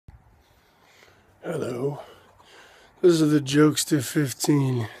Hello. This is the Jokester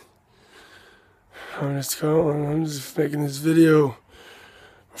 15. I'm just making this video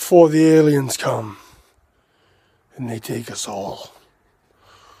before the aliens come and they take us all.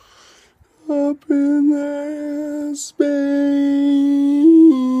 Up in their spaceship.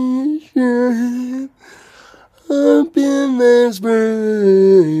 Up in their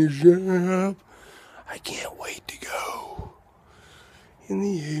spaceship. I can't wait to go. In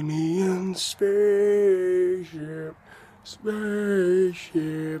the alien spaceship.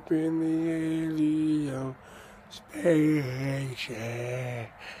 Spaceship in the alien spaceship.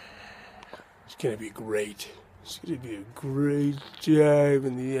 It's gonna be great. It's gonna be a great time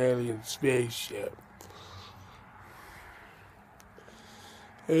in the alien spaceship.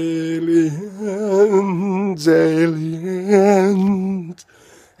 Aliens, aliens.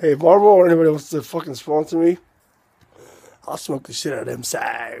 Hey, if Marvel or anybody wants to fucking sponsor me, I'll smoke the shit out of them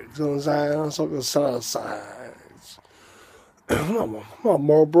sides. You know what I'm saying? I'll smoke the shit out of the sides. Come on,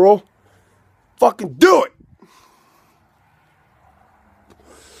 Marlboro. Fucking do it!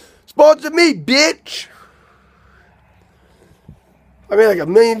 Sponsor me, bitch! I made like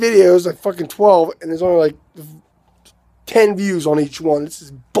 1 million videos, like fucking 12, and there's only like 10 views on each one. This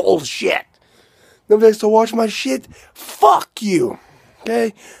is bullshit. Nobody likes to watch my shit? Fuck you!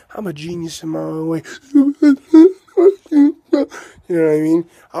 Okay? I'm a genius in my own way. You know what I mean?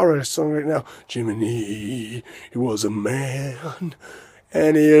 I'll write a song right now. Jiminy, he was a man,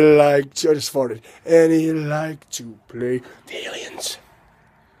 and he liked, I just farted, and he liked to play the aliens.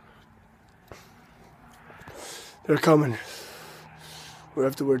 They're coming. We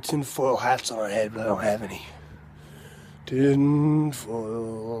have to wear tinfoil hats on our head, but I don't have any.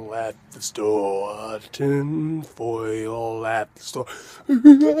 Tinfoil at the store, tinfoil at the store.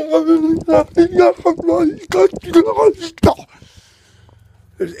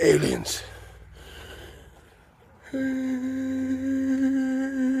 There's aliens.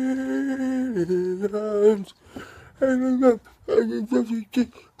 Aliens.